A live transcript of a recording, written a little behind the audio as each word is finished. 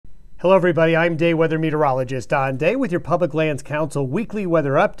Hello everybody, I'm day weather meteorologist Don Day with your Public Lands Council weekly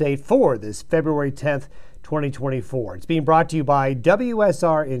weather update for this February 10th, 2024. It's being brought to you by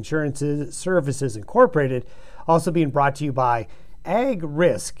WSR Insurance Services Incorporated, also being brought to you by Ag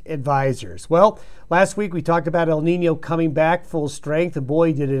Risk Advisors. Well, last week we talked about El Nino coming back full strength, and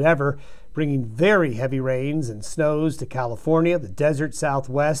boy did it ever, bringing very heavy rains and snows to California, the desert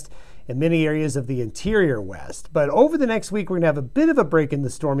Southwest, and many areas of the interior west. But over the next week, we're going to have a bit of a break in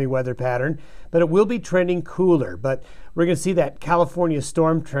the stormy weather pattern, but it will be trending cooler. But we're going to see that California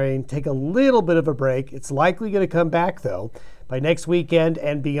storm train take a little bit of a break. It's likely going to come back, though, by next weekend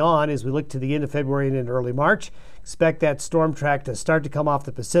and beyond as we look to the end of February and into early March. Expect that storm track to start to come off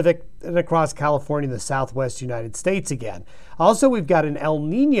the Pacific and across California and the southwest United States again. Also, we've got an El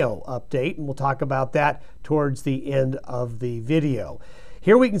Nino update, and we'll talk about that towards the end of the video.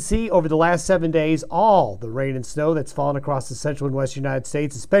 Here we can see over the last 7 days all the rain and snow that's fallen across the central and western United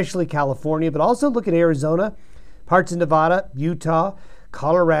States, especially California, but also look at Arizona, parts of Nevada, Utah,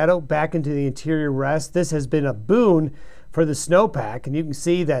 Colorado, back into the interior west. This has been a boon for the snowpack, and you can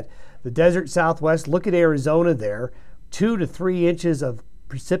see that the desert Southwest, look at Arizona there, 2 to 3 inches of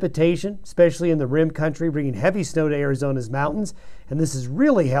precipitation, especially in the rim country, bringing heavy snow to Arizona's mountains, and this has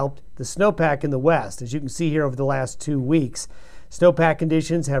really helped the snowpack in the west, as you can see here over the last 2 weeks. Snowpack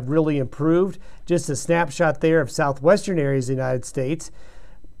conditions have really improved. Just a snapshot there of southwestern areas of the United States.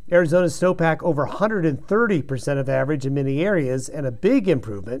 Arizona's snowpack over 130% of average in many areas, and a big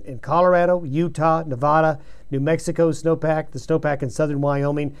improvement in Colorado, Utah, Nevada, New Mexico snowpack, the snowpack in southern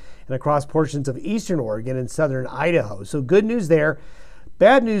Wyoming, and across portions of eastern Oregon and southern Idaho. So good news there.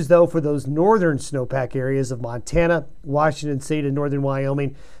 Bad news, though, for those northern snowpack areas of Montana, Washington State, and northern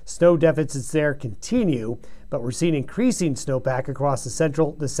Wyoming. Snow deficits there continue, but we're seeing increasing snowpack across the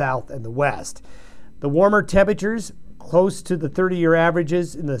central, the south, and the west. The warmer temperatures close to the 30-year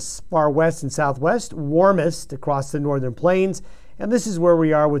averages in the far west and southwest, warmest across the northern plains, and this is where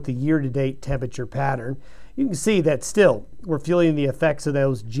we are with the year-to-date temperature pattern. You can see that still we're feeling the effects of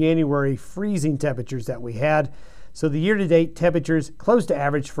those January freezing temperatures that we had. So the year-to-date temperatures close to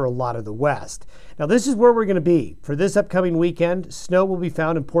average for a lot of the west. Now this is where we're going to be. For this upcoming weekend, snow will be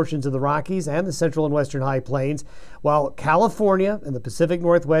found in portions of the Rockies and the central and western high plains, while California and the Pacific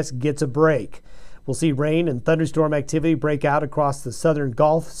Northwest gets a break. We'll see rain and thunderstorm activity break out across the southern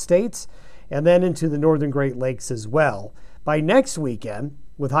Gulf states and then into the northern Great Lakes as well. By next weekend,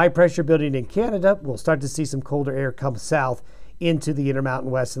 with high pressure building in Canada, we'll start to see some colder air come south into the Intermountain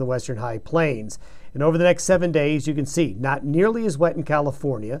West and the western high plains. And over the next 7 days, you can see not nearly as wet in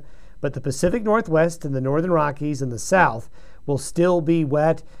California, but the Pacific Northwest and the northern Rockies and the south will still be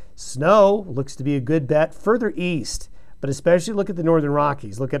wet. Snow looks to be a good bet further east, but especially look at the northern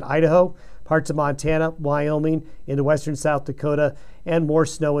Rockies. Look at Idaho, parts of Montana, Wyoming, into western South Dakota, and more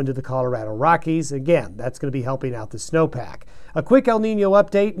snow into the Colorado Rockies. Again, that's going to be helping out the snowpack. A quick El Nino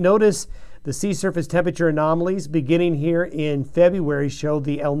update. Notice the sea surface temperature anomalies beginning here in February show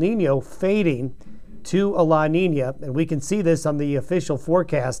the El Nino fading to a La Nina, and we can see this on the official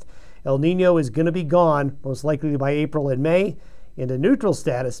forecast. El Nino is going to be gone, most likely by April and May, into neutral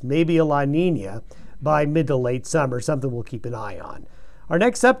status, maybe a La Nina by mid to late summer, something we'll keep an eye on. Our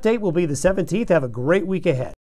next update will be the 17th. Have a great week ahead.